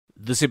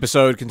This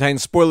episode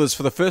contains spoilers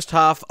for the first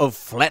half of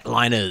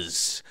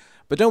Flatliners.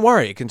 But don't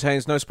worry, it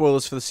contains no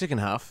spoilers for the second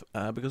half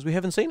because we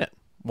haven't seen it.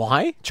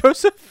 Why,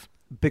 Joseph?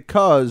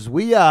 Because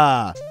we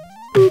are...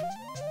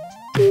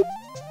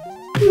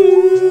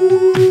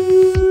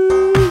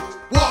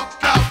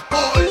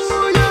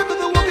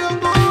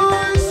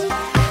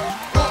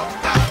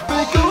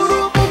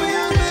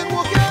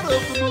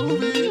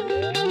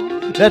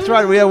 That's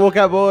right, we are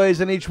Walkout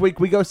Boys, and each week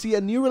we go see a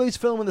new release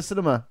film in the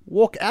cinema,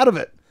 walk out of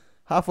it,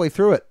 halfway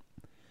through it,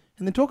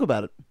 and then talk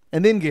about it,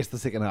 and then guess the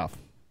second half.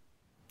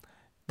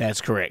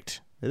 That's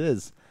correct. It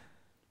is.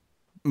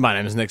 My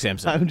name is Nick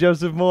Sampson. I'm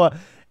Joseph Moore,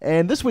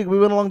 and this week we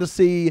went along to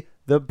see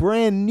the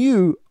brand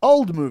new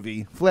old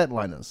movie,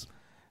 Flatliners.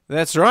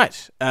 That's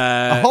right.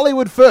 A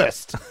Hollywood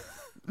first.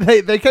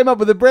 They came up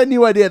with a brand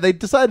new idea. They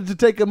decided to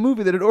take a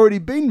movie that had already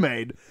been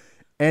made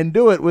and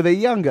do it with a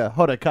younger,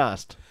 hotter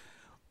cast.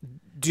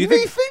 Do you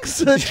think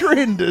thinks a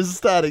trend is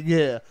starting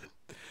here?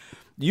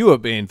 You are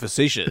being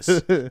facetious.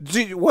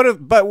 What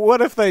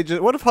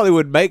if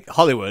Hollywood make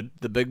Hollywood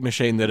the big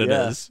machine that it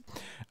is?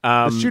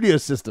 The studio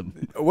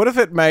system. What if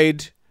it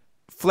made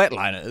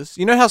Flatliners?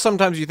 You know how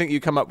sometimes you think you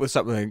come up with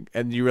something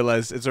and you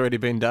realize it's already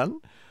been done?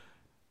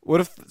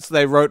 What if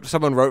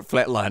someone wrote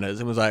Flatliners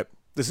and was like,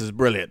 "This is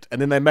brilliant,"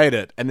 and then they made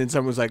it, and then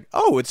someone was like,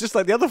 "Oh, it's just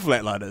like the other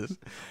Flatliners."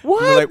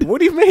 What? And you're like, what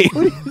do you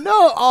mean?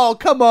 No, oh,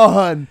 come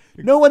on.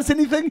 No one said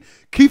anything?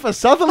 Kiefer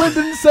Sutherland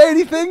didn't say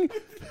anything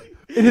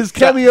in his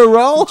cameo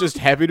role? Just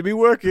happy to be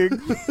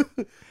working.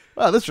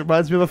 Wow, this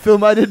reminds me of a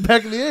film I did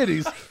back in the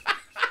 80s.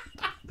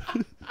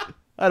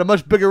 I had a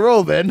much bigger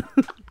role then.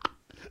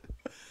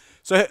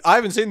 So I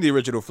haven't seen the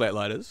original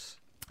Flatliners.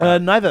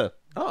 Neither.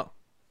 Oh.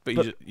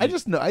 But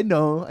I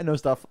know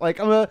stuff. Like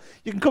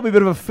you can call me a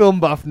bit of a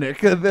film buff, Nick.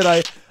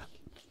 That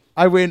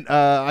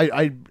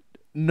I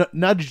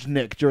nudged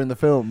Nick during the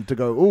film to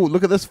go, "Oh,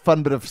 look at this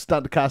fun bit of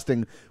stunt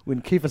casting"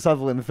 when Kiefer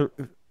Sutherland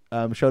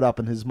showed up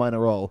in his minor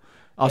role.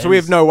 Oh, so we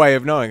have no way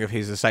of knowing if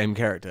he's the same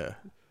character.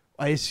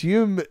 I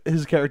assume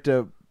his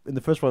character in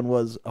the first one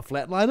was a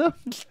flatliner,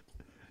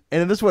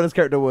 and in this one his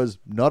character was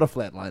not a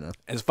flatliner.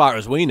 As far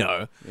as we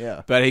know.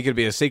 Yeah. But he could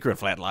be a secret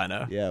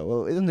flatliner. Yeah,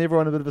 well, isn't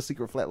everyone a bit of a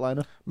secret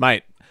flatliner?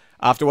 Mate,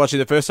 after watching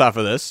the first half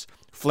of this,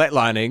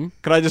 flatlining,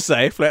 can I just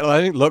say,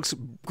 flatlining looks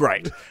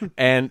great.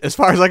 And as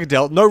far as I can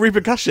tell, no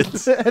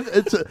repercussions.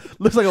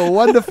 Looks like a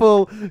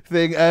wonderful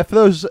thing. For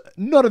those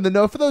not in the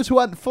know, for those who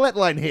aren't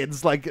flatline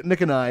heads like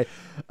Nick and I,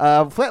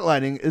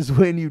 flatlining is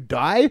when you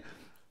die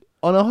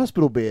on a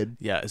hospital bed.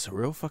 Yeah, it's a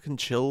real fucking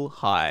chill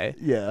high.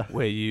 Yeah.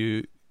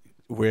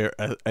 Where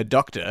a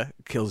doctor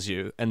kills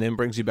you and then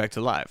brings you back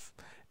to life.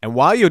 And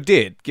while you're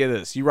dead, get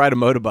this, you ride a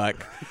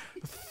motorbike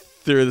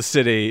through the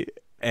city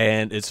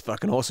and it's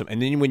fucking awesome.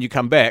 And then when you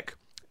come back,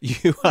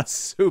 you are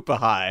super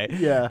high.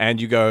 Yeah.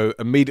 And you go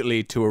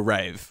immediately to a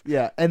rave.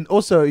 Yeah, and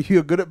also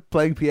you're good at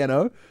playing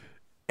piano.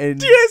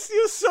 And Yes,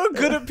 you're so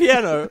good at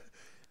piano.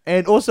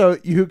 And also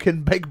you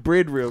can bake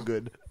bread real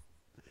good.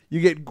 You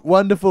get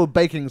wonderful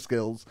baking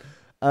skills.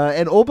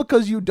 And all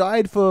because you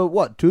died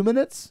for, 2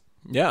 minutes?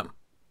 Yeah.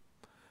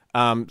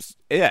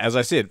 As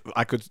I said,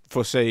 I could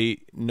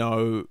foresee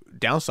no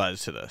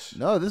downsides to this.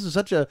 No, this is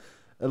such a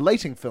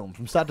elating film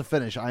from start to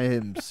finish, I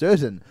am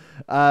certain.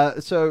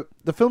 So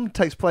the film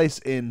takes place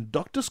in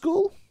doctor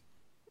school,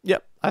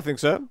 Yep, I think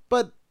so.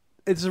 but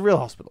it's a real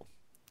hospital.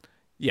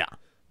 Yeah.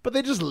 But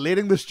they're just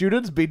letting the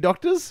students be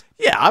doctors?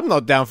 Yeah, I'm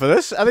not down for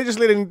this. Are they just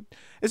letting...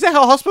 Is that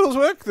how hospitals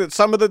work? That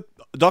some of the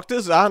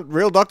doctors aren't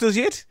real doctors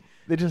yet?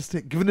 They're just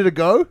giving it a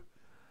go?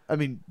 I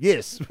mean,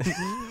 yes.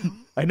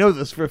 I know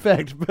this for a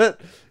fact, but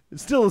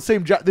it's still the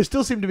same job. There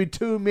still seem to be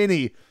too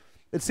many.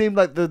 It seemed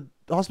like the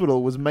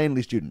hospital was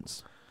mainly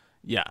students.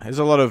 Yeah, there's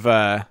a lot of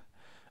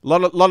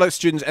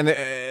students, and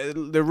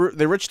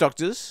they're rich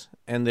doctors,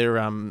 and they're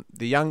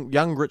the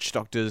young rich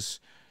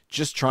doctors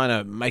just trying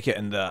to make it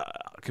in the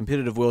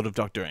competitive world of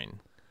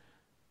doctoring.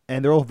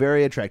 And they're all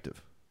very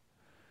attractive.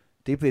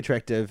 Deeply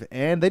attractive,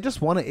 and they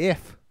just want to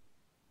F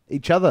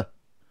each other.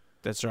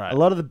 That's right. A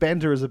lot of the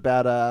banter is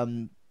about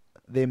them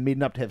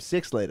meeting up to have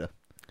sex later.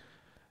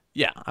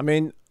 Yeah, I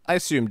mean, I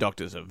assume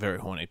doctors are very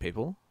horny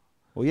people.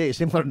 Well, yeah, you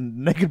see a lot of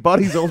naked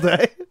bodies all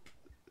day.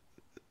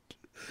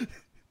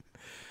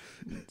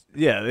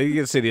 Yeah, you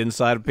can see the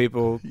inside of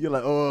people. You're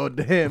like, oh,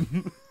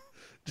 damn.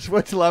 Just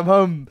wait till I'm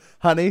home,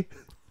 honey.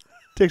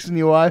 Texting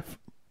your wife.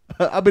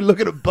 I've been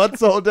looking at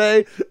butts all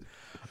day.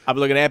 I'm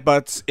looking at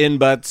butts, in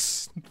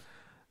butts,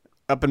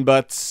 up in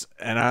butts,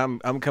 and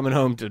I'm coming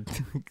home to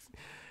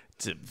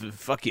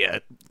fuck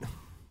you.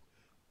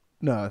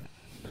 No,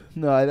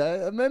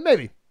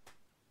 maybe.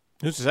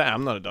 Who's to say?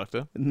 I'm not a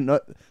doctor.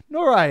 Nor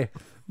I.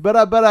 But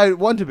I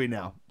want to be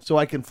now, so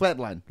I can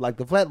flatline, like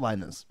the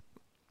Flatliners.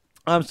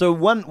 So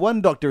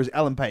one doctor is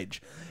Ellen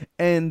Page,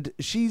 and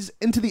she's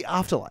into the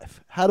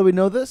afterlife. How do we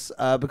know this?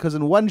 Because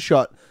in one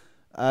shot,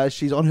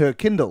 she's on her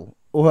Kindle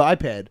or her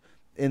iPad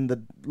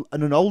in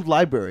an old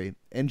library,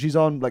 and she's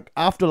on like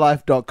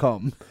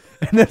afterlife.com.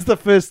 And that's the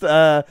first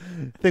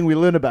thing we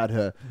learn about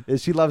her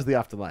is she loves the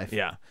afterlife.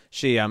 Yeah,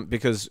 she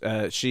because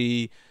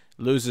she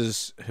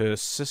loses her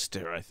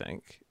sister, I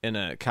think, in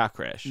a car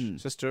crash.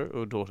 Sister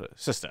or daughter?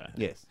 Sister.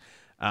 Yes.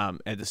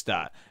 At the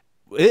start.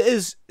 It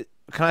is,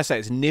 can I say,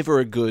 it's never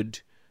a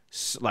good,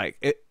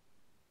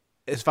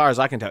 as far as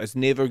I can tell, it's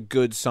never a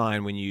good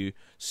sign when you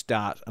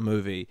start a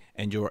movie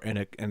and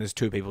and there's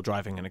two people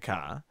driving in a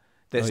car.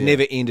 That's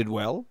never ended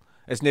well.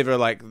 It's never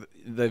like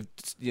the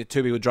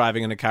two people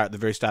driving in a car at the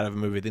very start of a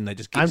movie, then they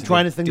just get I'm to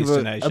trying the to think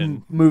destination.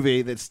 of a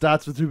movie that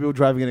starts with two people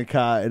driving in a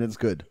car and it's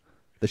good.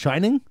 The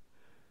Shining?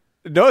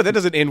 No, that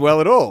doesn't end well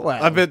at all.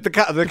 Well, I bet the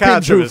car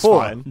depends trip who is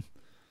for. fine.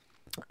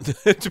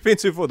 It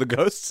depends who for, the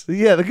ghosts.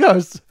 Yeah, the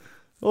ghosts.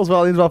 All's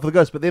well ends well for the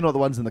ghosts, but they're not the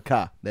ones in the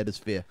car. That is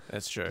fair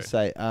That's true. to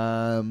say.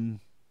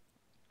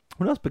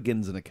 What else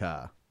begins in a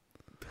car?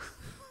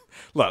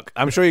 Look,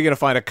 I'm sure you're going to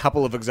find a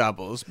couple of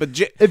examples, but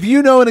If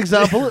you know an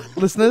example,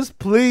 listeners,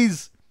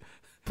 please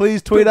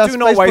tweet us. Do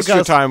not Facebook waste your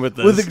us time with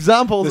this. With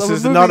examples This of a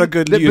is movie not a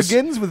good that use.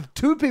 begins with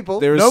two people.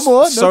 there is no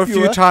more, so no few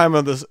fewer. time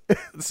on this,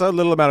 so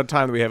little amount of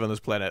time that we have on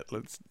this planet.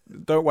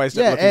 Don't waste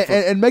it Yeah, looking for.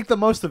 and make the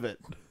most of it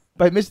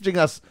by messaging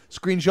us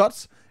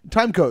screenshots,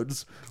 time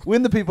codes,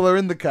 when the people are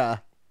in the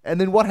car,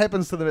 and then what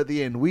happens to them at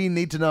the end. We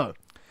need to know.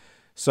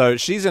 So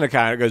she's in a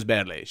car and it goes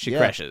badly. She Yeah.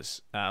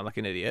 crashes like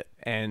an idiot,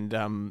 and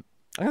I'm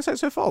gonna say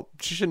it's her fault.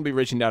 She shouldn't be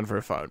reaching down for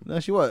her phone. No,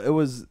 she was. It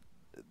was.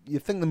 You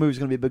think the movie's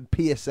going to be a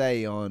big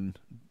PSA on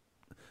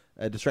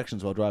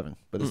distractions while driving,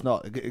 but it's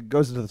not. It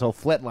goes into this whole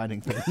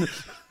flatlining thing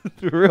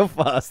real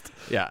fast.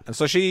 Yeah, and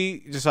so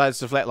she decides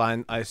to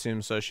flatline, I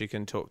assume, so she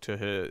can talk to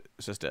her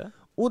sister.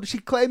 Well, she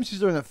claims she's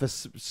doing it for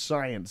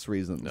science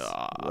reasons.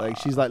 Like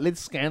she's like,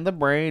 let's scan the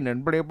brain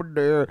and blah blah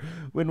blah.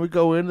 When we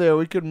go in there,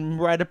 we can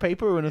write a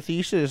paper and a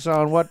thesis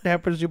on what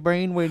happens to your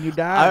brain when you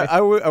die. I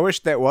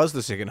wish that was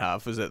the second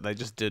half, is that they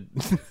just did,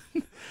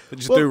 they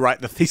just do write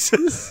the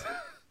thesis.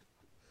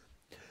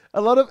 A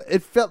lot of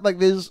it felt like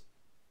there's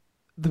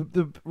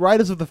the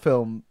writers of the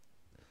film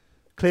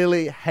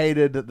clearly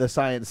hated the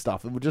science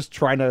stuff and were just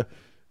trying to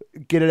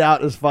get it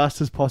out as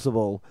fast as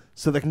possible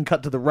so they can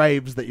cut to the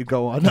raves that you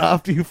go on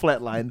after you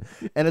flatline.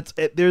 And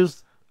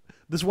there's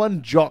this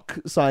one jock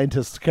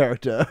scientist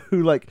character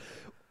who like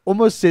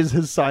almost says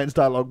his science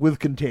dialogue with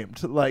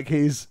contempt. Like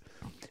he's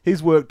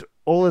worked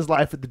all his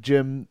life at the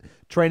gym,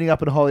 training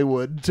up in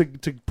Hollywood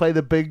to play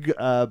the big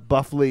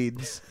buff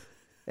leads,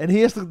 and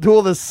he has to do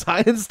all this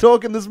science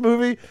talk in this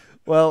movie.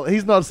 Well,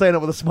 he's not saying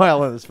it with a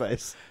smile on his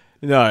face.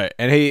 No,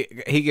 and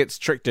he gets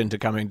tricked into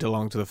coming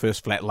along to the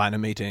first flatliner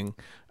meeting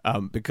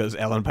because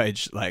Ellen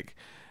Page like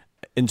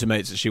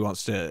intimates that she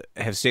wants to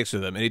have sex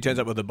with him, and he turns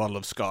up with a bottle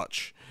of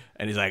scotch,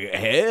 and he's like,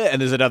 "Hey,"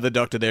 and there's another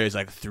doctor there. He's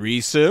like,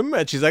 "Threesome,"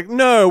 and she's like,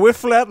 "No, we're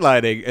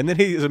flatlining," and then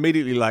he's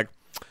immediately like,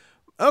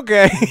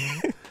 "Okay."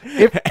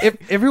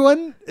 If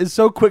everyone is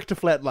so quick to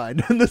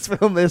flatline in this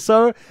film, they're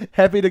so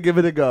happy to give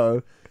it a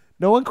go.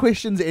 No one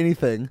questions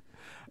anything.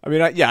 I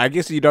mean, I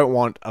guess you don't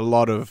want a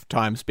lot of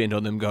time spent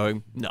on them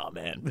going, "No,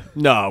 man,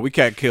 no, we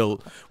can't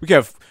kill,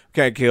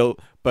 can't kill,"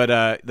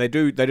 but they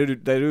do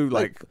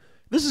like.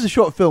 This is a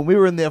short film. We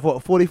were in there for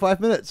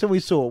 45 minutes, and we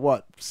saw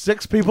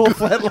 6 people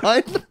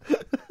flatline.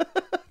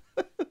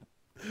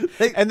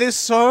 And they're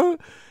so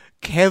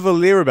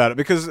cavalier about it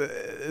because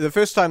the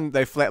first time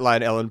they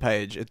flatline Ellen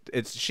Page,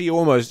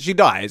 she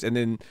dies, and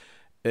then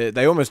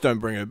they almost don't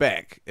bring her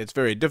back. It's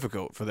very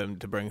difficult for them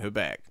to bring her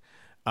back.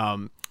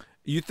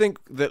 You think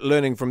that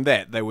learning from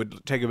that, they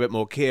would take a bit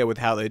more care with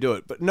how they do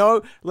it. But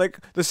no, like,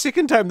 the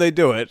second time they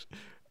do it,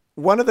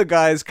 one of the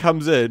guys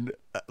comes in,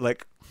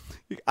 like,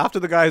 after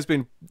the guy has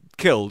been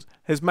killed,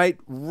 his mate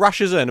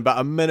rushes in about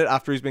a minute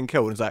after he's been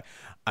killed and is like,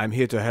 "I'm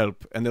here to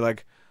help." And they're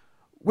like,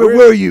 Where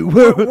were you?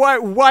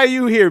 Why are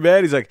you here,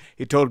 man? He's like,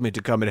 "He told me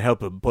to come and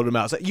help him, pull him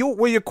out." It's like,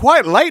 you're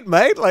quite late,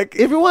 mate. Like,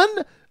 Everyone?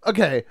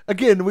 Okay,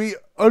 again, we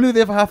only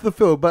there for half the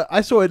film, but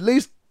I saw at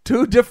least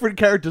 2 different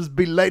characters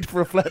be late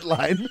for a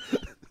flatline.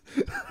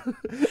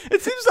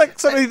 it seems like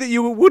something that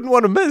you wouldn't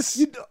want to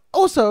miss.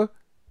 Also,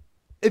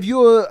 if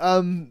you're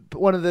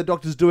one of the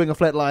doctors doing a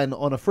flatline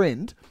on a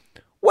friend,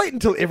 wait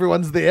until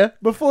everyone's there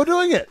before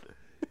doing it.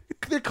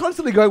 They're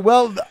constantly going,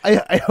 well,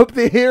 I hope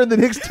they're here in the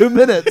next 2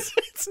 minutes.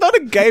 It's not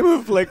a game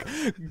of, like,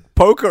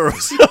 poker or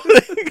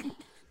something.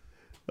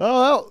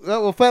 Oh,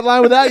 well, we'll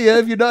flatline without you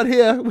if you're not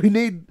here. We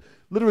need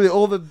literally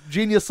all the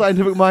genius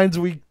scientific minds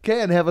we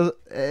can have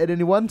at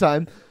any one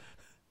time.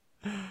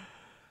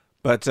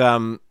 But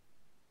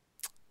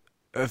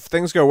if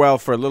things go well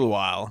for a little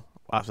while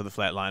after the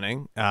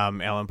flatlining,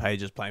 Ellen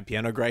Page is playing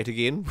piano great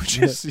again, which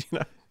is,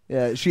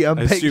 Yeah, she I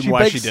assume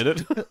why she did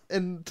it.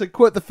 And to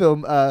quote the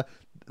film,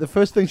 the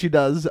first thing she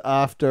does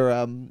after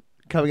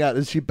coming out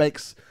is she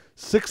bakes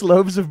 6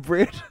 loaves of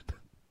bread.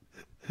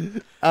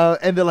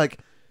 And they're like,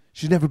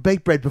 she's never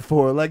baked bread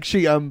before. Like,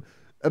 she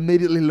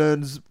immediately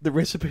learns the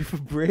recipe for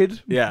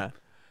bread. Yeah.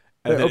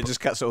 And then it just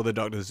cuts to all the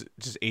doctors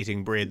just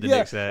eating bread the Yeah,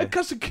 next day. it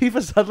cuts to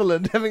Kiefer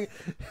Sutherland having,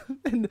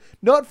 and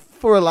not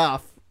for a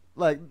laugh.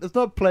 Like, it's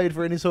not played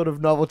for any sort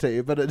of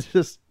novelty, but it's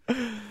just...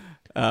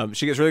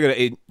 She gets really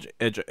good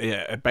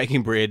at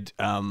baking bread,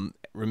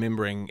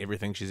 remembering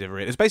everything she's ever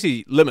read. It's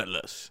basically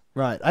Limitless.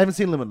 Right. I haven't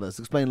seen Limitless.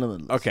 Explain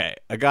Limitless. Okay,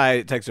 a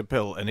guy takes a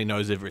pill and he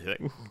knows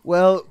everything.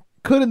 Well,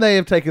 couldn't they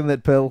have taken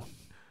that pill?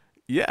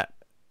 Yeah.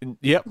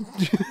 Yep.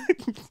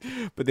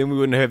 But then we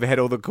wouldn't have had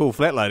all the cool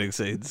flatlining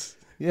scenes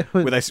Yeah.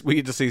 where we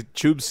get to see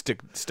tubes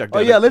stuck Oh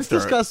down yeah, their let's throat.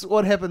 discuss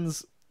what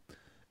happens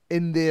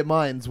in their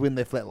minds when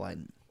they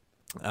flatline.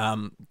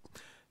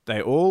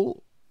 They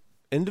all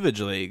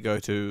individually go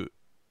to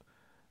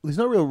There's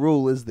no real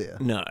rule, is there?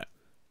 no,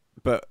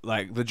 but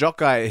like the jock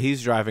guy,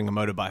 he's driving a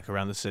motorbike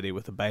around the city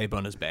with a babe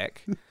on his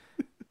back,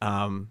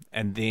 and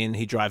then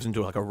he drives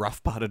into like a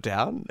rough part of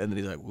town, and then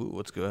he's like, "Ooh,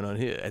 what's going on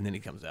here?" And then he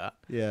comes out.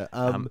 Yeah.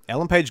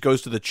 Ellen Page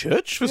goes to the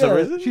church for some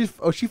reason.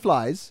 She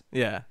flies,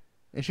 Yeah,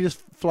 and she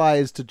just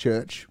flies to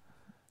church.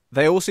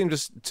 they all seem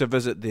to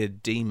visit their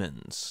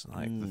demons,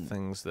 like the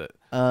things that.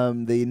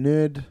 The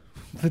nerd,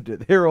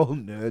 they're all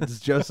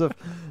nerds. Joseph,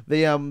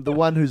 the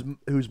one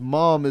whose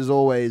mom is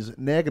always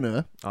nagging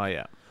her. Oh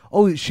yeah,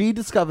 Oh, she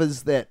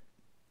discovers that.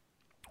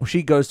 Well,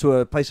 she goes to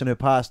a place in her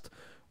past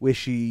where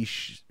she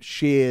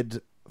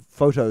shared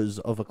photos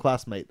of a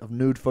classmate, of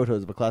nude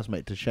photos of a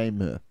classmate, to shame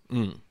her.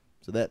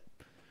 So that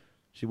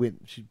she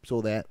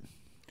saw that.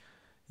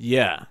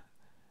 yeah.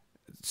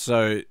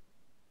 So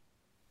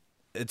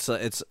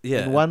it's yeah.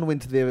 And one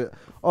went to their.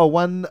 Oh,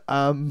 one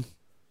I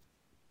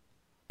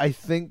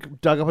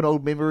think dug up an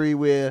old memory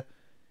where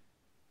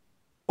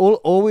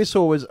all we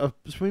saw was a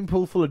swimming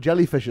pool full of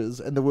jellyfishes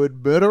and the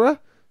word murderer.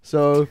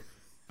 So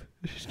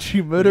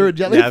she murder a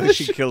jellyfish. Yeah, I think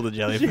she killed a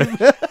jellyfish.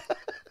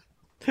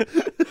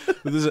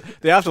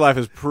 The afterlife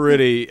is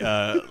pretty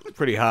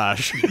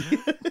harsh.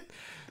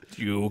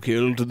 You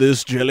killed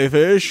this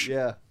jellyfish,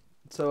 Yeah.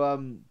 So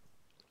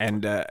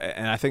and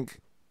I think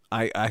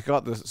I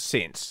got the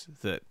sense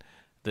that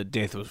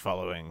death was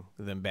following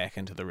them back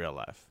into the real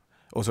life.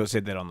 Also, it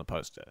said that on the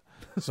poster,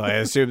 so I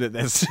assume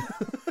that's.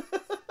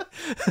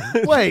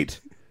 wait.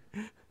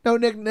 No,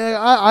 Nick.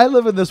 I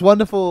live in this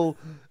wonderful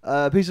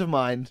peace of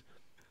mind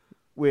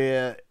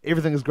where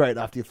everything is great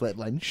after you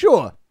flatline.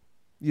 Sure,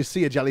 you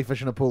see a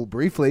jellyfish in a pool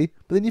briefly,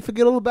 but then you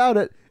forget all about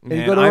it, and you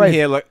Man, go to I'm race.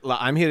 here.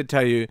 I'm here to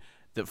tell you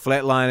that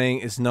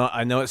flatlining is not.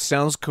 I know it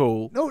sounds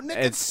cool. No, Nick,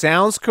 it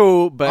sounds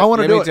cool, but I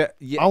want to let do me it.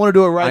 yeah, I want to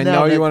do it right I now.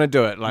 know Nick. you want to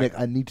do it. Like, Nick,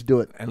 I need to do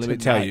it. and let me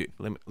tonight. tell you.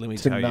 Let me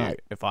tell you.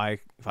 Tonight. If I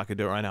could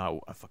do it right now,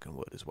 I fucking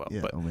would as well.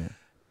 Yeah, But oh man.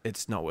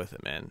 it's not worth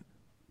it, man.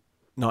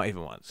 Not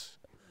even once.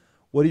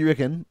 What do you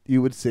reckon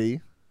you would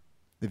see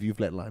if you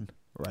flatlined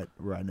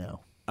right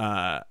now?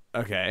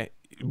 Okay.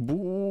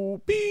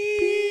 Boop,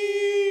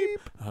 beep.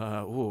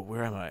 Ooh,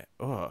 where am I?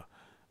 Oh,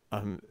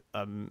 I'm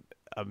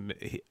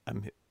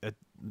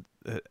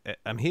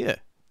here.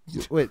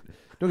 Wait,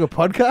 doing a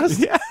podcast?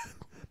 Yeah.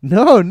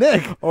 No,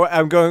 Nick. Or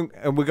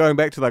we're going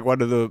back to like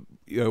one of the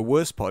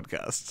worst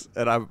podcasts,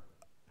 and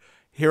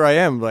here I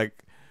am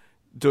like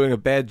doing a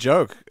bad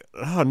joke.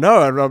 Oh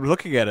no, I'm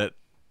looking at it.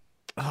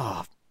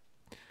 Oh,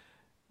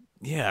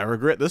 yeah, I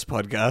regret this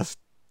podcast.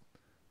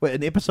 Wait,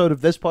 an episode of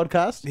this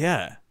podcast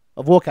Yeah,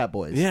 of Walkout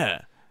Boys.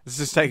 yeah. This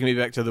is taking me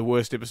back to the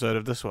worst episode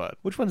of this one.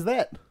 Which one's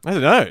that? I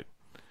don't know.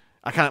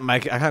 I can't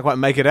quite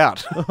make it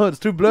out. Oh, it's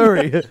too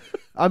blurry.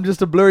 I'm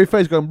just a blurry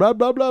face going blah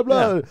blah blah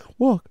blah. Yeah.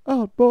 Walk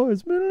out,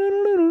 boys.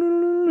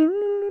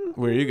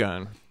 Where are you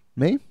going?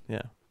 Me?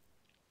 Yeah.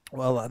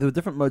 Well, there were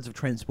different modes of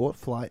transport: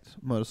 flight,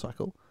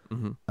 motorcycle.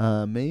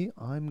 Mm-hmm. Me,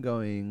 I'm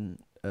going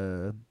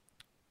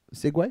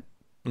Segway.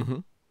 Mm-hmm.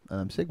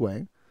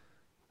 Segwaying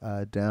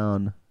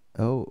down.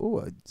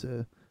 It's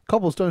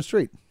Cobblestone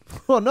Street.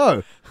 Oh no,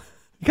 you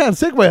can't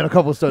Segway on a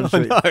Cobblestone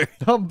Street. No.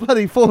 I'm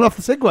bloody falling off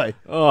the Segway.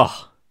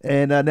 Oh.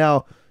 And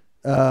now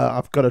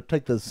I've got to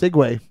take the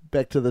Segway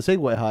back to the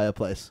Segway hire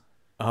place.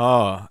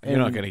 Oh, you're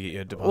not And- going to get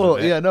your deposit Well,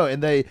 back. yeah, no,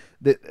 and and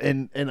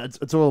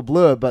it's all a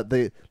blur, but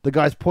the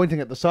guy's pointing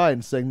at the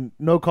sign saying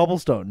no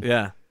cobblestone,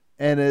 Yeah.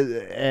 and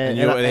And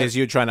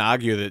you're trying to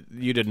argue that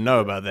you didn't know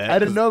about that. I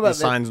didn't 'cause know about the that.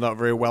 sign's not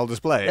very well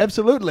displayed.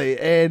 absolutely,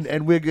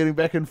 and we're getting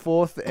back and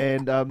forth,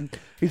 and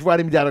he's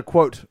writing me down a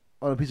quote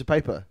on a piece of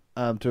paper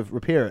to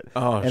repair it.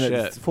 Oh, and shit.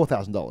 it's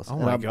 $4,000. Oh,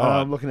 and my I'm, God. And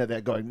I'm looking at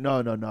that going no,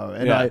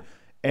 and Yeah.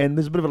 and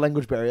there's a bit of a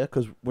language barrier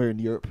because we're in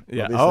Europe.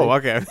 Yeah. obviously. Oh,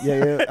 okay.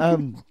 Yeah.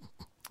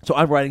 So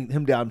I'm writing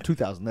him down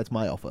 2,000. That's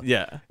my offer.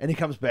 Yeah. And he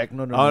comes back.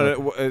 No. A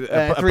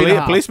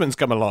 3.5. policeman's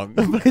come along.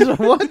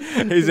 What?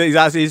 he's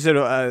asked. He said,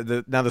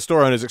 now the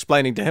store owner's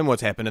explaining to him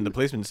what's happened, and the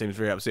policeman seems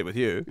very upset with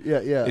you.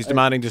 Yeah. He's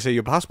demanding to see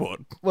your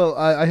passport. Well,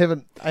 I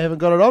haven't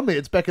got it on me.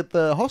 It's back at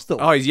the hostel.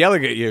 Oh, he's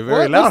yelling at you very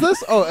what? loud. What's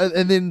this? Oh,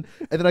 and then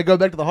I go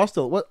back to the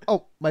hostel. What?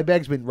 Oh, my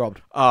bag's been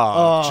robbed.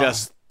 Oh,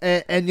 just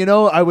and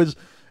I was.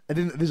 And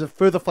then there's a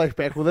further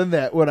flashback within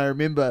that when I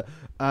remember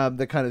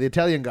the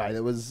Italian guy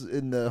that was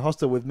in the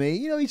hostel with me.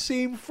 He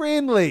seemed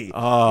friendly.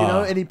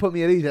 Oh. And he put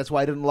me at ease. That's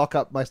why I didn't lock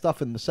up my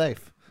stuff in the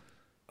safe.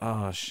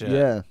 oh shit.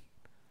 Yeah.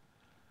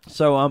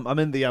 So I'm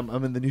in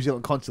the New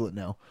Zealand consulate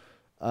now.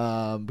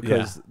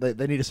 Because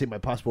they need to see my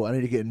passport. I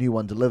need to get a new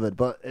one delivered,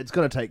 but it's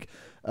going to take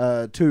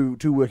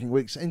two working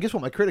weeks. And guess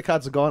what? My credit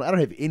cards are gone. I don't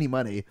have any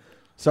money,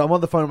 so I'm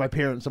on the phone with my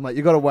parents. I'm like,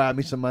 you got to wire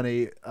me some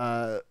money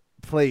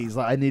please,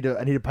 like I need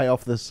to pay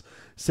off this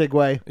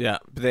Segway. Yeah,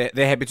 but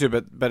they're happy to,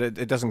 but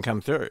it doesn't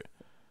come through.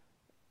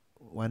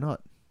 Why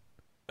not?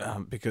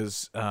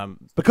 Because I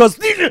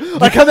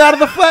come out of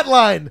the flat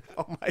line.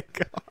 oh my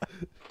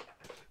god.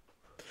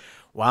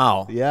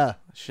 Wow. Yeah,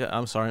 Shit,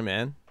 I'm sorry,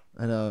 man.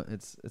 I know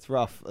it's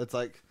rough. It's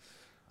like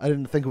I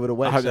didn't think of it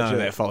away. I hope none of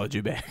that followed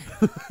you back.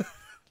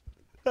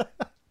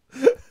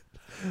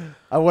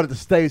 I wanted to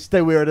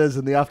stay where it is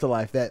in the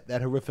afterlife.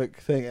 That horrific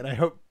thing, and I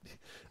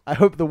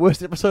hope the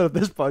worst episode of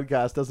this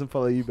podcast doesn't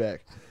follow you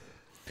back.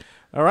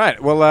 All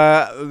right.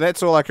 Well,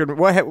 that's all I could.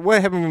 What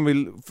happened when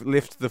we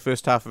left the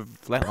first half of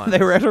Flatline? They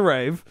were at a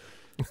rave.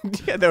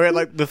 Yeah, they were at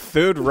like the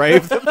third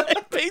rave that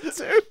they'd been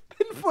to.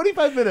 In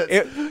 45 minutes.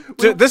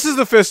 This is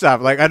the first half.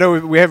 Like I know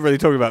we haven't really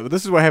talked about it, but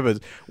this is what happens.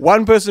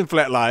 One person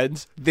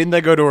flatlines, then they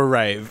go to a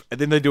rave,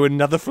 and then they do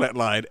another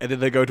flatline, and then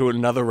they go to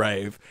another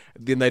rave,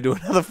 then they do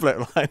another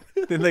flatline,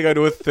 then they go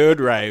to a third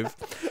rave.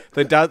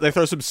 They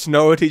throw some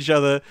snow at each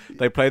other.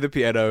 They play the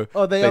piano.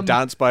 Oh, they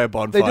dance by a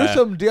bonfire. They do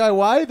some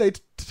DIY. They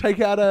take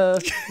out a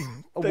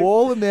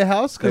wall in their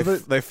house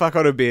because they fuck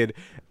on a bed,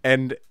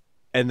 and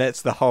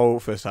that's the whole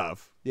first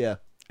half. Yeah.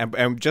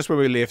 And just when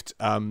we left,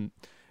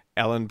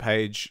 Ellen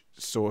Page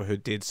saw her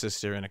dead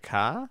sister in a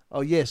car.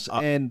 Oh yes,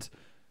 and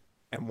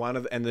the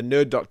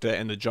nerd doctor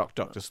and the jock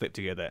doctor slept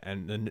together,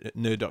 and the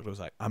nerd doctor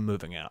was like, "I'm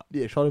moving out."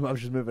 Yeah, shot him up.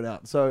 She's moving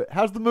out. So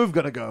how's the move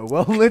gonna go?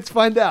 Well, let's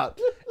find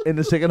out in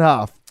the second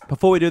half.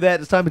 Before we do that,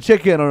 it's time to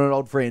check in on an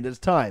old friend. It's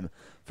time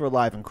for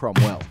Alive in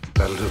Cromwell.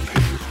 That'll do,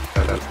 Pete.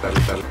 That'll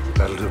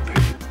do,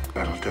 Pete.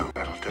 That'll do.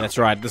 That's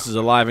right. This is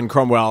Alive in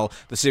Cromwell,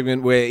 the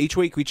segment where each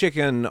week we check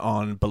in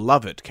on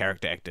beloved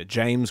character actor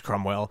James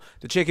Cromwell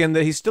to check in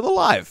that he's still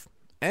alive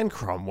and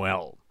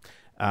Cromwell.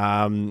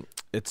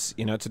 It's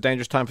a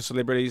dangerous time for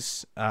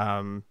celebrities.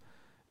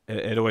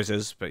 It always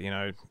is, but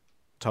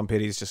Tom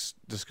Petty's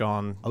just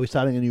gone. Are we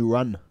starting a new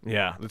run?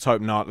 Yeah, let's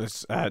hope not.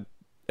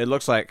 It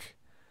looks like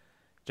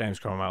James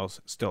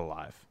Cromwell's still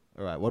alive.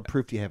 All right. What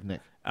proof do you have,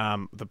 Nick?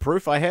 The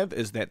proof I have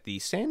is that the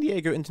San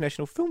Diego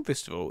International Film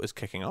Festival is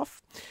kicking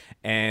off,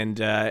 and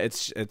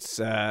it's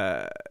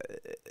at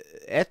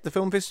the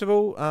film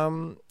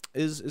festival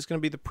is going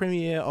to be the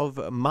premiere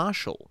of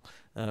Marshall,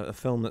 a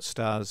film that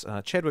stars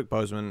Chadwick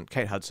Boseman,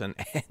 Kate Hudson,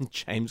 and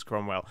James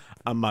Cromwell,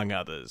 among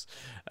others.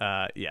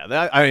 I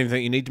don't even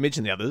think you need to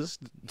mention the others,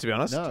 to be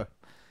honest. No,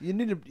 you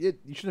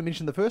should have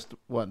mentioned the first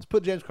ones.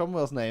 Put James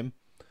Cromwell's name.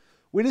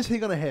 When is he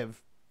going to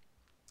have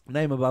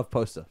name above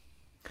poster?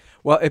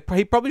 Well,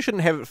 he probably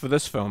shouldn't have it for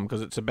this film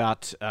because it's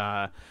about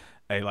a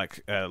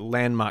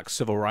landmark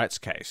civil rights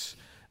case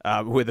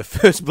where the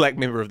first black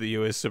member of the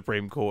U.S.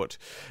 Supreme Court,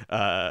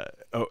 about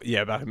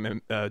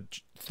him,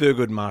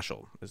 Thurgood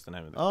Marshall is the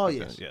name of the. Oh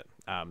yes,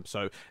 yeah.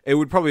 So it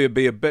would probably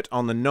be a bit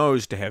on the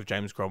nose to have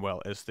James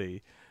Cromwell as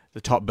the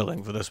top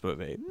billing for this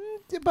movie.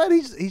 But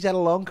he's had a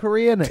long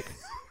career, Nick.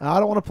 I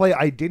don't want to play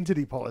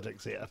identity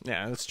politics here.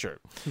 Yeah, that's true.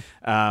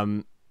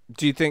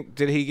 Do you think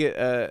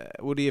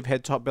would he have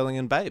had top billing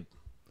in Babe?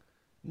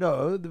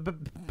 No, the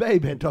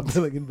Babe had top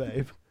billing in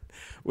Babe.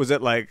 Was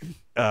it like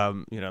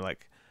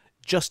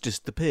Justice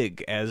the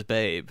Pig as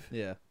Babe?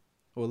 Yeah.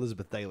 Or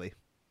Elizabeth Daly.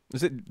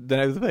 Is it the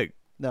name of the pig?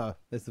 No,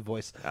 that's the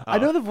voice. Oh. I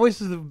know the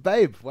voices of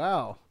Babe.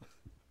 Wow.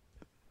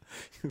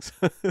 It's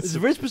a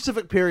very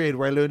specific period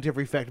where I learned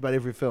every fact about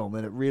every film,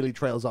 and it really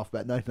trails off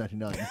about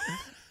 1999.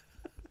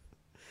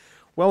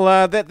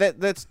 Well,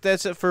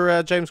 that's it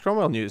for James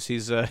Cromwell news.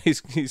 He's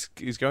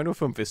going to a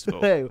film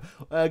festival. Hey,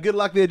 good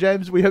luck there,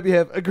 James. We hope you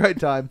have a great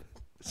time.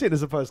 Send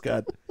us a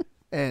postcard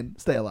and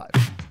stay alive.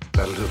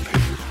 That'll do,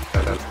 Pete.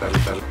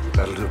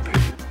 That'll do,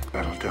 Pete.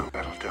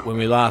 That'll do. When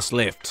we last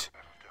left,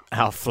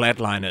 our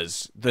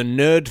flatliners, the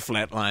nerd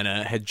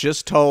flatliner, had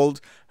just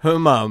told her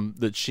mum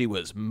that she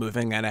was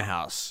moving out of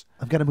house.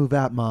 I'm going to move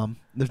out, Mom.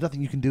 There's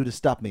nothing you can do to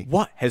stop me.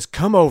 What has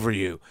come over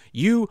you?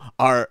 You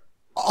are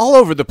all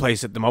over the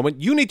place at the moment.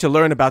 You need to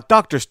learn about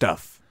doctor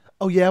stuff.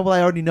 Oh, yeah? Well,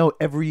 I already know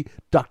every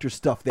doctor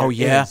stuff there is. Oh,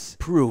 yeah?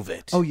 Prove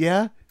it. Oh,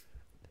 yeah?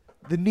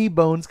 The knee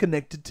bone's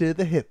connected to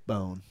the hip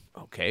bone.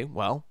 Okay,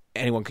 well,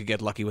 anyone could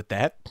get lucky with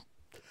that.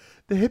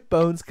 The hip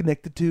bone's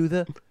connected to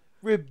the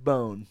rib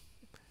bone.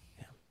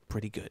 Yeah,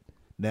 pretty good.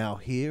 Now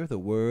hear the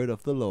word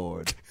of the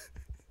Lord.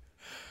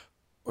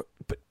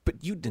 But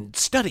you didn't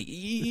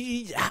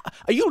study.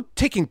 Are you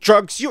taking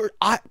drugs? Your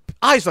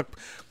eyes look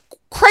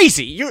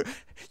crazy. You're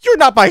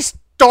not my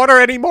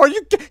daughter anymore.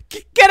 You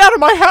get out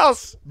of my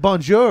house.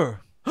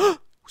 Bonjour.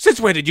 Since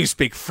when did you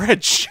speak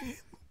French?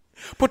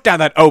 Put down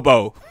that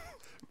oboe.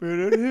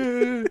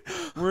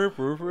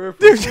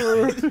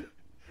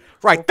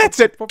 Right, that's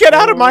it. Get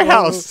out of my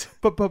house.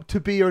 But to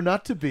be or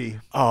not to be.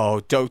 Oh,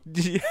 don't.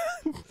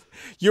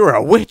 You're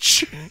a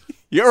witch.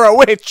 You're a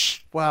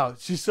witch. Wow,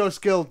 she's so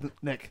skilled,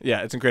 Nick.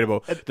 Yeah, it's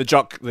incredible. The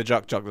jock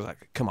was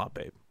like, "Come on,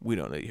 babe. We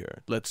don't need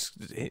her. Let's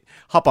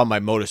hop on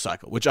my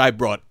motorcycle, which I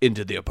brought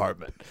into the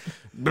apartment."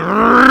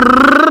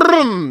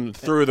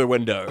 Through the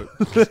window.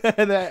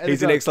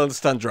 He's an excellent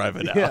stunt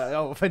driver now. Yeah,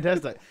 oh,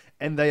 fantastic.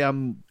 And they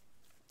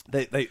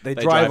They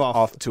drive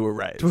off to a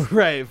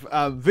rave.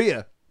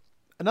 via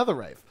another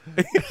rave,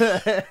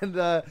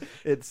 and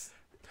it's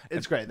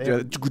great. They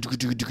have-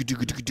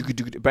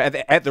 But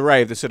at the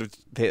rave,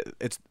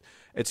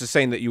 it's a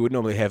scene that you would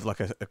normally have like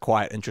a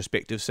quiet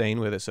introspective scene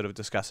where they're sort of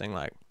discussing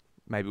like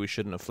maybe we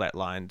shouldn't have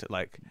flatlined.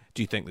 Like,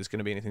 do you think there's going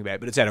to be anything bad?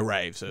 But it's at a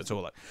rave, so it's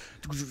all like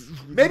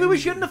maybe we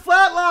shouldn't have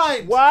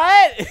flatlined. what?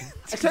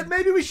 I said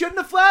maybe we shouldn't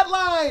have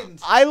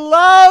flatlined. I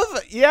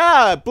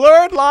love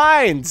blurred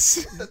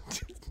lines.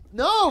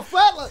 No,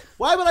 flatline.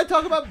 Why would I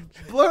talk about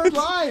blurred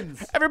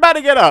lines?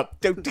 Everybody get up.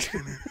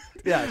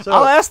 Yeah, so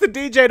I'll ask the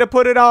DJ to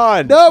put it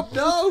on. nope,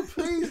 no,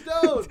 please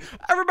don't.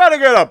 Everybody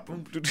get up.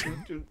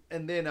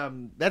 And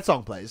then that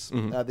song plays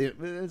in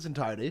its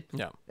entirety.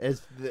 Yeah.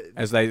 As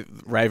As they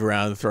rave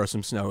around and throw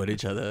some snow at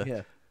each other.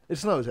 yeah, it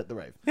snows at the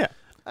rave. Yeah.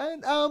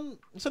 And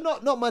so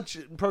not much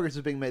progress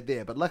is being made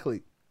there, but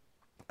luckily,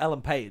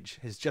 Alan Page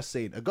has just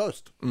seen a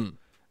ghost,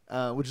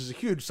 which is a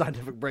huge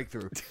scientific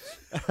breakthrough.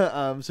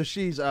 So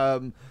she's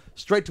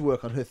straight to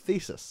work on her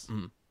thesis.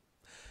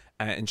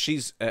 And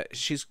she's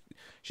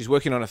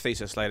working on a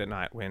thesis late at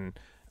night when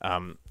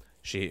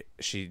she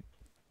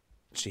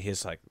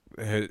hears like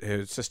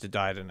her sister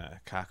died in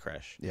a car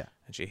crash. Yeah.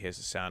 And she hears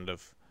the sound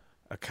of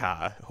a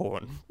car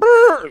horn.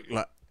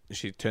 Like,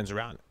 she turns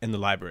around in the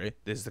library.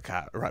 There's the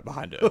car right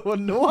behind her.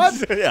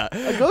 What? Yeah.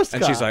 A ghost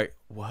And car? she's like,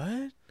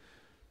 what?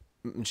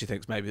 And she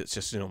thinks maybe it's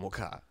just a normal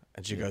car.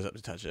 And she goes up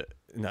to touch it.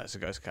 No, it's a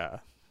ghost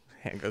car.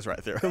 Hand goes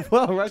right through her.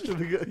 Well, right to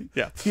the go.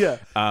 Yeah. Yeah.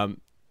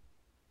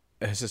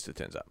 Her sister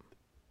turns up.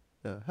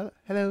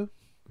 Hello.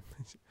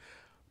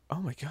 Oh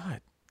my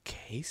God.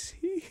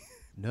 Casey?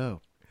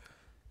 No.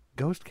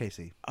 Ghost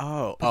Casey.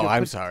 Oh, Put your-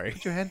 I'm put- sorry.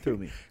 Put your hand through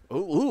me.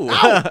 Ooh.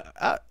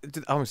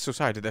 I'm so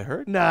sorry. Did that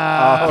hurt?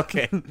 Nah. Oh,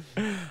 okay.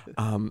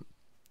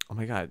 Oh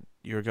my God,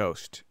 you're a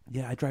ghost.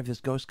 Yeah, I drive this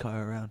ghost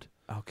car around.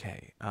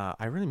 Okay.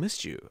 I really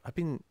missed you. I've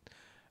been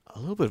a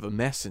little bit of a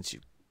mess since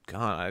you've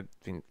gone. I've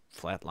been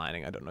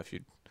flatlining. I don't know if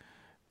you've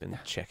been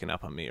checking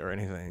up on me or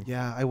anything.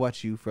 Yeah, I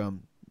watch you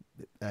from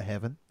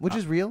heaven, which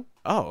is real.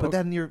 Oh, Put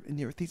that in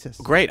your thesis.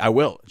 great. I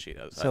will. She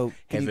does. So,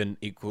 can you- heaven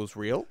equals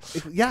real.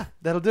 Yeah,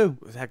 that'll do.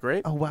 Is that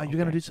great? Oh wow, you're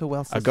gonna do so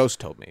well. A sis. ghost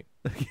told me.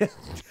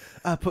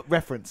 Yeah. Put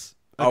reference.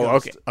 A Oh,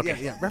 ghost. okay. Yeah,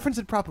 yeah. Reference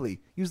it properly.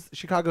 Use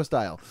Chicago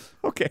style.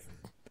 Okay.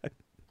 I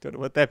don't know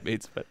what that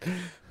means, but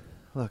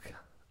Look,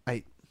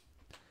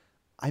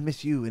 I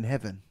miss you in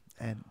heaven,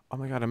 and oh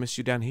my God, I miss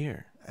you down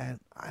here. I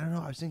don't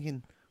know. I was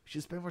thinking we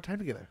should spend more time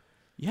together.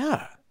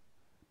 Yeah.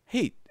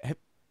 Hey,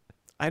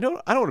 I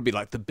don't want to be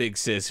like the big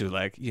sis who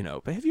like,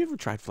 but have you ever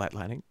tried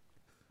flatlining?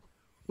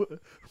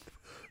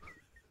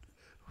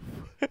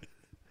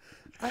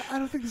 I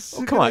don't think this is.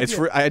 Oh, come on,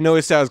 I know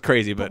it sounds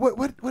crazy, but what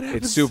happens?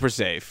 it's super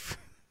safe.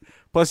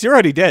 Plus, you're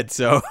already dead,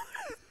 so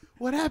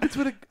What happens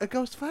when a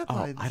ghost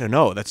flatlines? I don't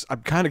know.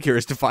 I'm kind of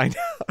curious to find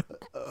out.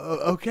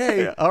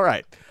 Okay, Yeah, all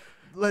right.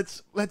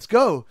 let's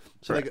go.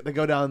 So Right. they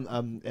go down,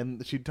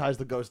 and she ties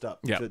the ghost up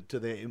Yeah. to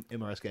the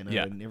MRI scanner,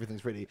 Yeah. and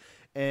everything's ready.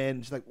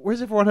 And she's like,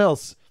 "Where's everyone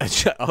else?"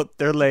 Oh,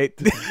 they're late.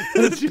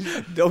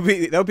 they'll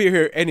be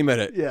here any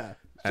minute. Yeah.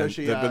 So And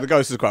she, but the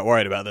ghost is quite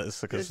worried about this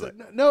because it's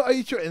like, no, are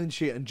you sure? And then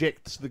she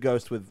injects the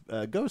ghost with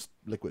ghost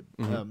liquid,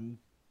 Mm-hmm.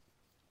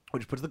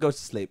 which puts the ghost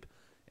to sleep,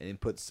 and then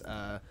puts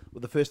well,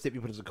 the first step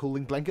you put is a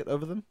cooling blanket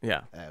over them,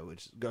 yeah,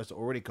 which ghosts are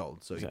already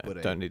cold, so you put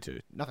don't need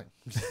to. nothing.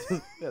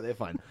 Yeah, they're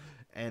fine.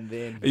 And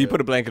then You put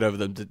a blanket over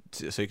them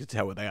so you can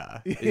tell where they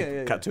are. Yeah, You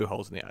yeah, cut yeah. 2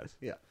 holes in the eyes.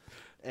 yeah,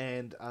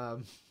 and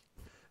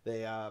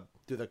they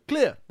do the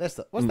clear. What's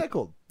that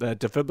called? The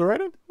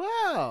defibrillator?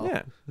 Wow.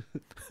 Yeah.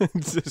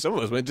 Some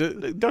of us went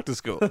to doctor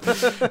school.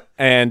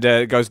 And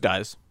ghost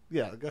dies.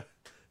 Yeah.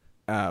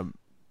 Um,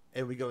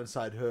 And we go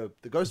inside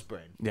the ghost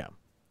brain. yeah.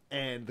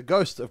 And the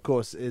ghost, of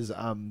course, is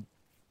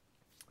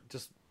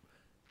just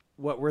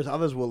whereas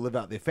others will live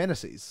out their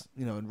fantasies,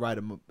 and ride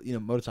a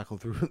motorcycle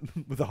through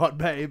with a hot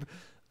babe.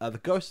 The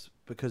ghost,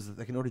 because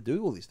they can already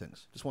do all these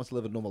things, just wants to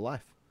live a normal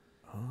life.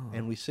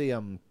 And we see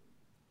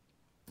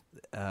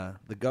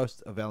the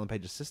ghost of Alan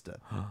Page's sister,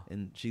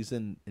 and she's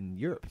in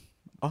Europe,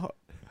 Oh,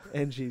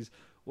 and she's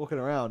walking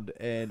around,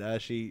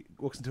 and she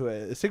walks into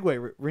a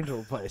Segway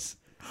rental place.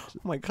 oh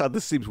my God,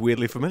 this seems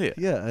weirdly familiar.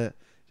 Yeah.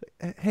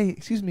 Hey,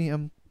 excuse me.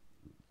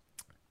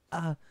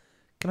 Can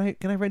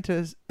I rent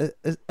a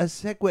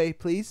Segway,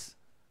 please?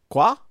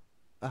 Quoi?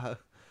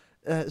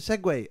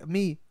 Segway.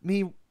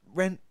 Me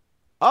rent.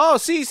 Oh,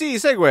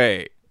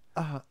 Segway.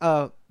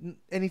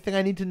 Anything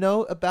I need to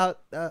know about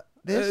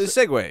this?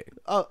 Segway.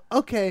 Oh,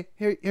 okay.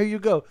 Here you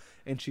go.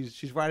 And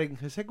she's riding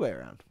her Segway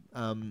around.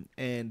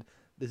 And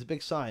there's a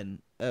big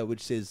sign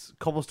which says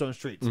cobblestone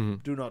streets.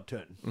 Do not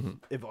turn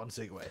if on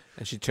Segway.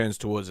 And she turns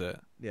towards it.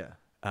 Yeah.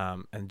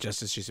 And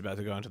just as she's about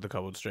to go onto the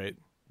cobbled street,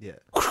 Yeah.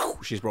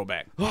 she's brought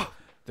back.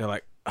 They're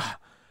like,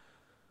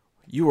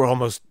 you were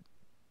almost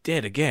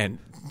dead again.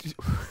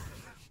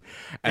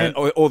 And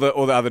all the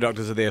other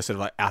doctors are there, sort of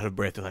like out of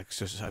breath. They're like,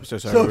 so sorry,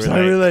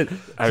 we're late.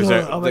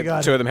 Oh my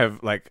God. 2 of them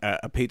have like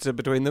a pizza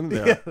between them.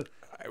 They're like,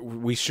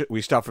 we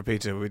stopped for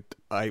pizza.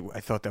 I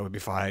thought that would be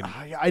fine.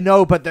 I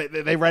know, but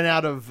they ran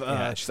out of.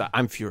 Yeah, she's like,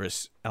 I'm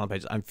furious, Alan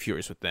Page. I'm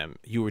furious with them.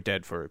 You were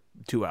dead for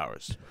 2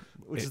 hours.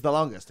 which is the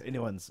longest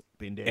anyone's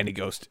been dead. Any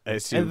ghost. I and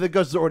assume. the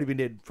ghost has already been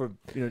dead for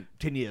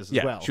 10 years as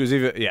Yeah, well. she was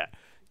even. Yeah,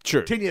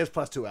 true. 10 years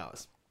plus 2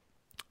 hours.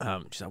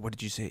 She's like, "What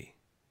did you see?"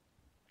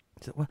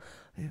 He said, well,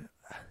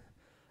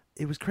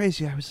 it was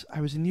crazy.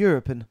 I was in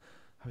Europe and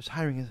I was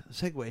hiring a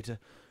Segway to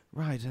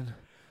ride, and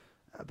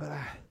but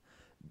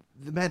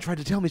the man tried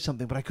to tell me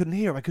something, but I couldn't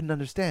hear him. I couldn't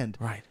understand.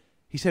 Right.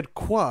 He said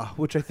 "quoi,"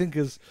 which I think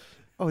is,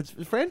 it's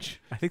French.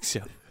 I think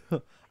so.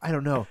 I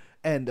don't know.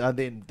 And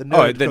then the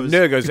nerd The goes,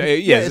 nerd goes,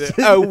 yes.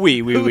 Oh,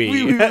 oui. Oui,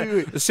 oui,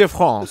 oui. C'est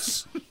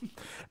France.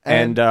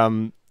 And-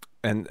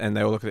 And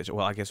they all look at each other.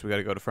 Well, I guess we got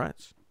to go to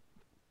France.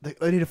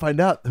 They need to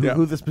find out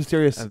who this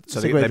mysterious And so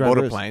Segway they driver board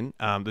a is. plane.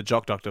 The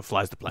jock doctor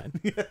flies the plane,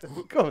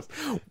 Of course.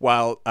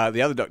 while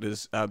the other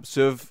doctors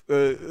serve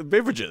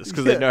beverages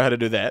because Yeah. they know how to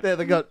do that.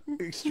 They got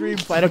extreme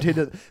flight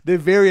attendants. They're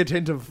very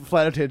attentive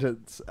flight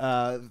attendants.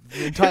 The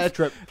entire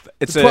trip.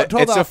 It's The a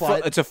 12-hour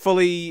flight. it's a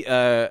fully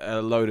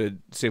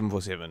loaded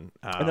 747.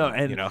 I know,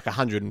 and like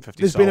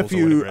 150 there's souls been a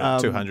few, or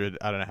whatever, 200.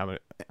 I don't know how many.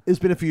 There's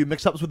been a few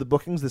mix-ups with the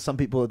bookings. There's some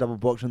people that double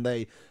booked and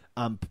they,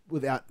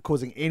 without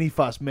causing any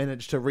fuss,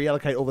 managed to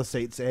reallocate all the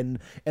seats and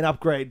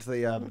upgrade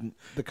the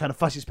kind of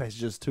fussy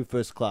passages to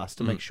first class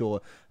to make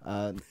sure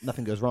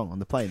nothing goes wrong on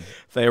the plane.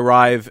 They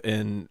arrive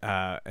in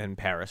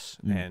Paris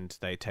and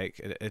they take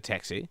a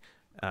taxi.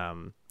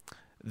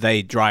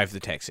 They drive the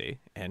taxi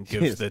and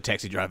give Yes. the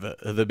taxi driver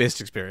the best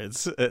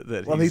experience.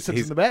 Well, he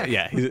sits in the back.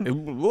 Yeah,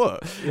 whoa.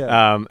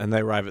 Yeah. And they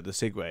arrive at the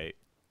Segway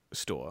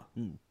store.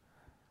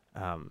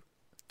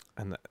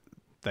 And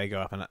they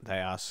go up and they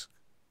ask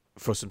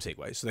for some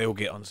Segways. So they all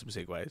get on some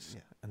Segways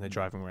and they're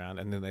driving around,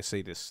 and then they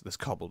see this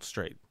cobbled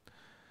street.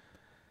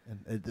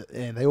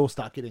 And they all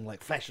start getting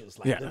like flashes.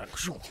 Like Yeah.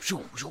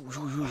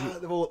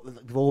 they've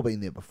all been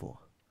there before.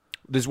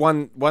 There's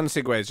one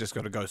Segway has just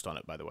got a ghost on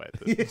it, by the way.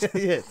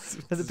 Yeah.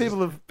 And the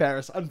people of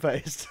Paris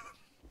unfazed.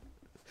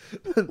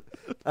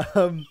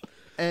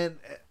 And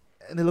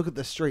they look at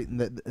the street and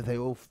they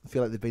all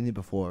feel like they've been there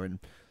before. And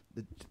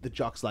the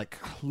jock's like,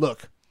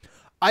 "Look,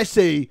 I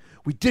say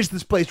we ditch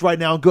this place right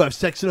now and go have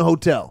sex in a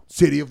hotel.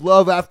 City of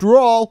love, after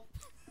all."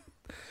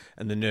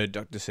 And the nerd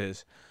doctor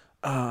says,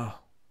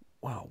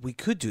 well, we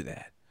could do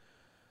that.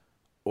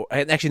 Or,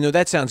 and actually, no,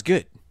 that sounds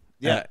good.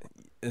 Yeah.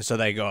 And so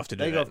they go off to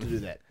do They that. go off to do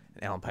that.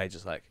 And Alan Page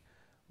is like,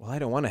 well, I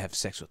don't want to have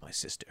sex with my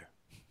sister.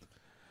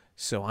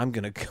 So I'm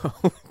going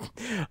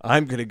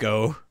to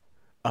go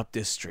up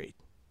this street.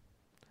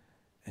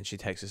 And she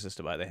takes her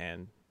sister by the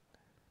hand.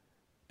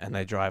 And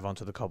they drive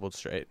onto the cobbled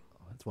street.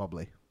 It's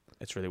wobbly.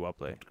 It's really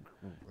wobbly.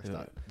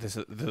 Restart.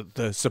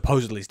 The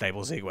supposedly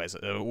stable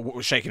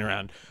Segways shaking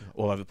around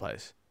all over the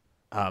place.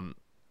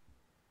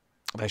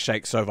 They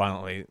shake so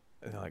violently,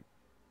 and they're like,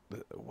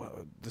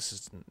 well,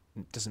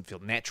 doesn't feel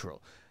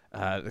natural.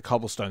 The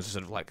cobblestones are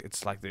sort of like,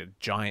 it's like they're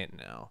giant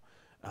now.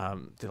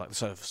 They're like the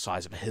sort of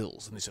size of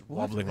hills, and they're sort of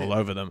wobbling all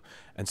over them.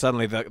 And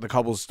suddenly the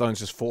cobblestones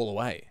just fall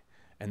away,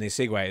 and these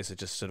Segways are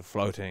just sort of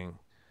floating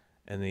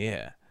in the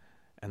air.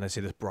 And they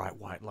see this bright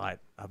white light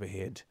up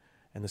ahead,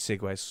 and the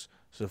Segways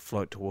sort of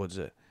float towards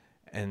it.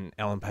 And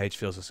Ellen Page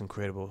feels this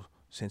incredible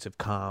sense of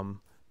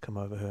calm come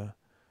over her,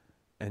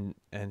 and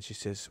she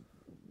says,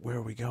 "Where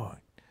are we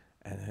going?"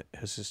 And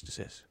her sister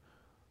says,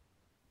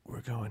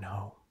 "We're going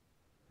home."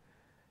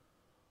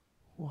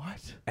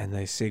 What? And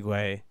they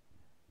segue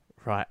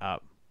right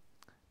up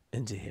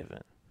into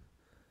heaven.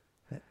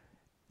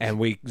 And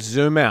we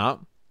zoom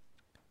out.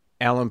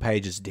 Ellen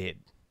Page is dead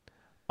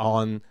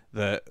on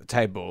the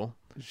table.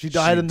 She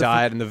died in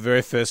the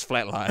very first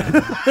flatline.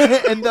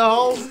 and the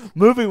whole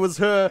movie was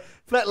her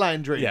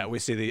flatline dream. Yeah, we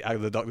see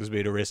the doctor's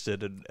being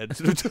arrested and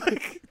sort of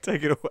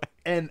take it away.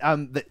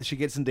 And she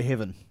gets into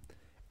heaven,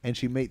 and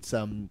she meets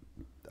a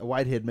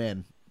white-haired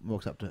man.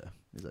 Walks up to her.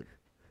 He's like,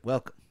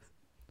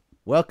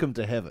 "Welcome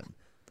to heaven."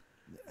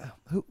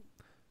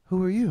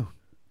 Who are you?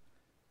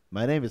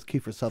 My name is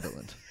Kiefer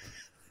Sutherland.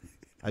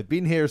 I've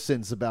been here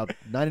since about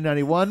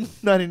 1991,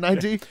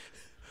 1990.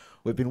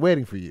 We've been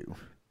waiting for you.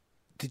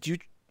 Did you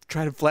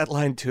try to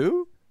flatline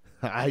too?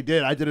 I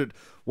did. I did it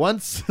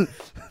once,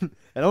 and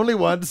only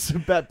once.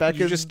 Back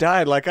You in just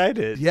died like I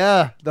did.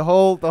 yeah. The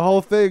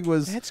whole thing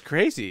was. That's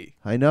crazy.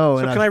 I know.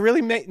 So and can I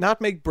really not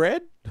make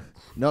bread?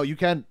 No, you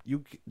can't.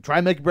 You try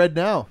and make bread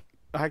now.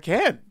 I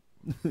can.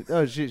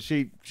 Oh,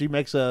 she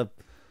makes a.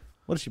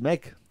 What does she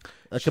make?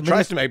 Like She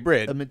tries to make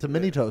bread, It's a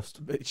mini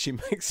toast. but she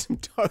makes some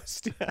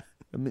toast. Yeah.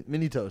 A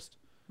mini toast.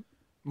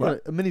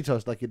 What? A mini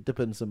toast, like you dip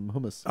in some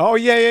hummus. Oh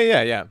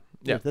yeah.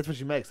 That's what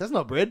she makes. That's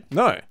not bread.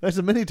 No, That's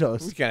a mini we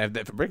toast. can't have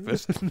that for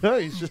breakfast. No,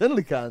 you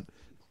certainly can't.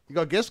 You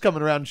got guests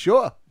coming around,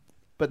 sure,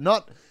 but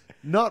not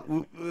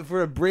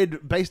for a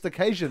bread-based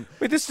occasion.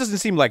 Wait, this doesn't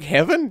seem like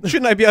heaven.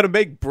 Shouldn't I be able to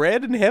make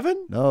bread in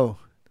heaven? No,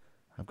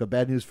 I've got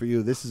bad news for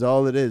you. This is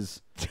all it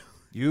is.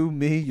 You,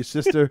 me, your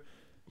sister,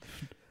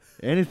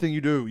 anything you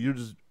do,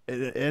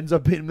 it ends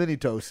up being mini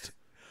toast.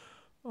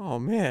 Oh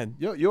man.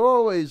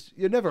 You're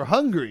never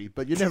hungry,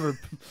 but you never.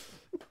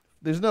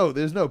 There's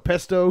no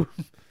pesto.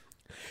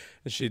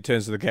 And she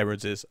turns to the camera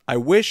and says, "I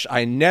wish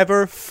I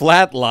never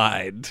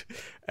flatlined."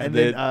 And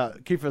then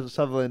Kiefer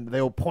Sutherland,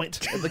 they all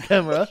point at the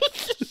camera.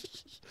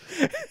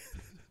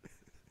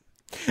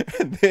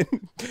 And then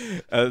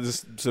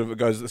this sort of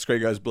the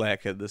screen goes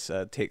black, and this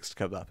text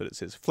comes up, and it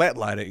says,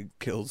 "Flatlining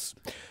kills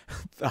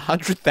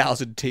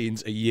 100,000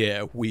 teens a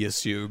year, we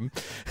assume."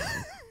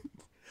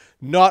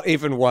 Not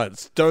even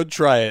once. Don't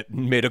try it,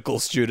 medical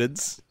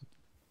students.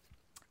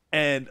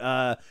 And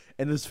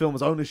this film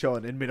was only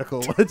shown in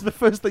medical. It's the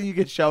first thing you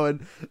get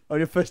shown on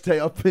your first day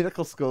of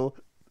medical school.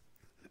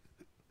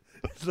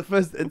 It's the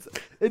first.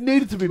 It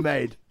needed to be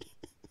made.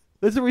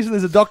 There's the reason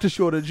there's a doctor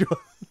shortage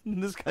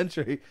in this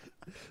country.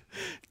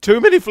 Too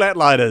many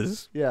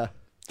flatliners. Yeah.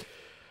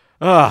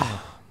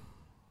 Ah,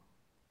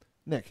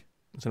 Nick,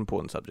 it's an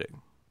important subject.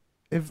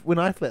 when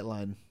I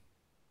flatline,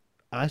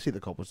 I see the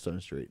cobblestone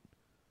street.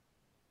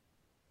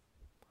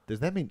 Does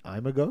that mean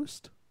I'm a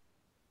ghost?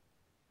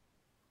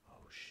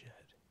 Oh shit,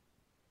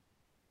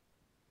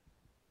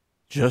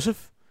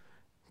 Joseph,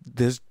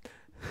 there's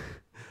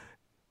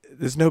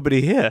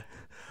nobody here.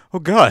 Oh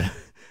God,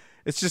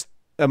 it's just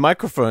a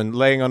microphone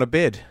laying on a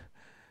bed.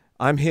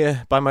 I'm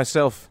here by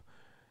myself,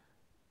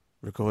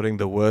 recording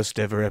the worst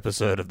ever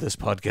episode of this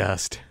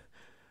podcast.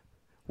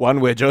 One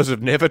where Joseph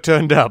never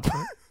turned up.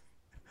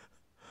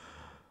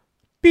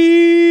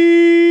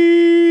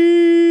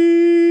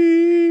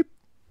 Beep.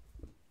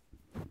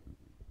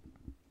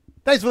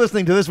 Thanks for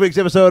listening to this week's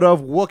episode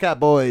of Walkout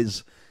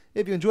Boys.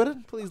 If you enjoyed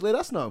it, please let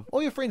us know,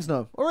 or your friends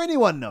know, or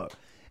anyone know.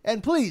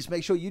 And please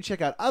make sure you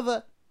check out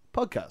other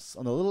podcasts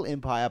on the Little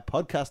Empire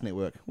Podcast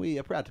Network. We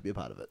are proud to be a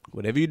part of it.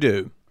 Whatever you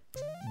do,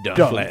 don't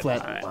Don't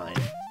flatline.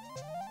 flatline.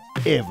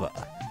 Ever.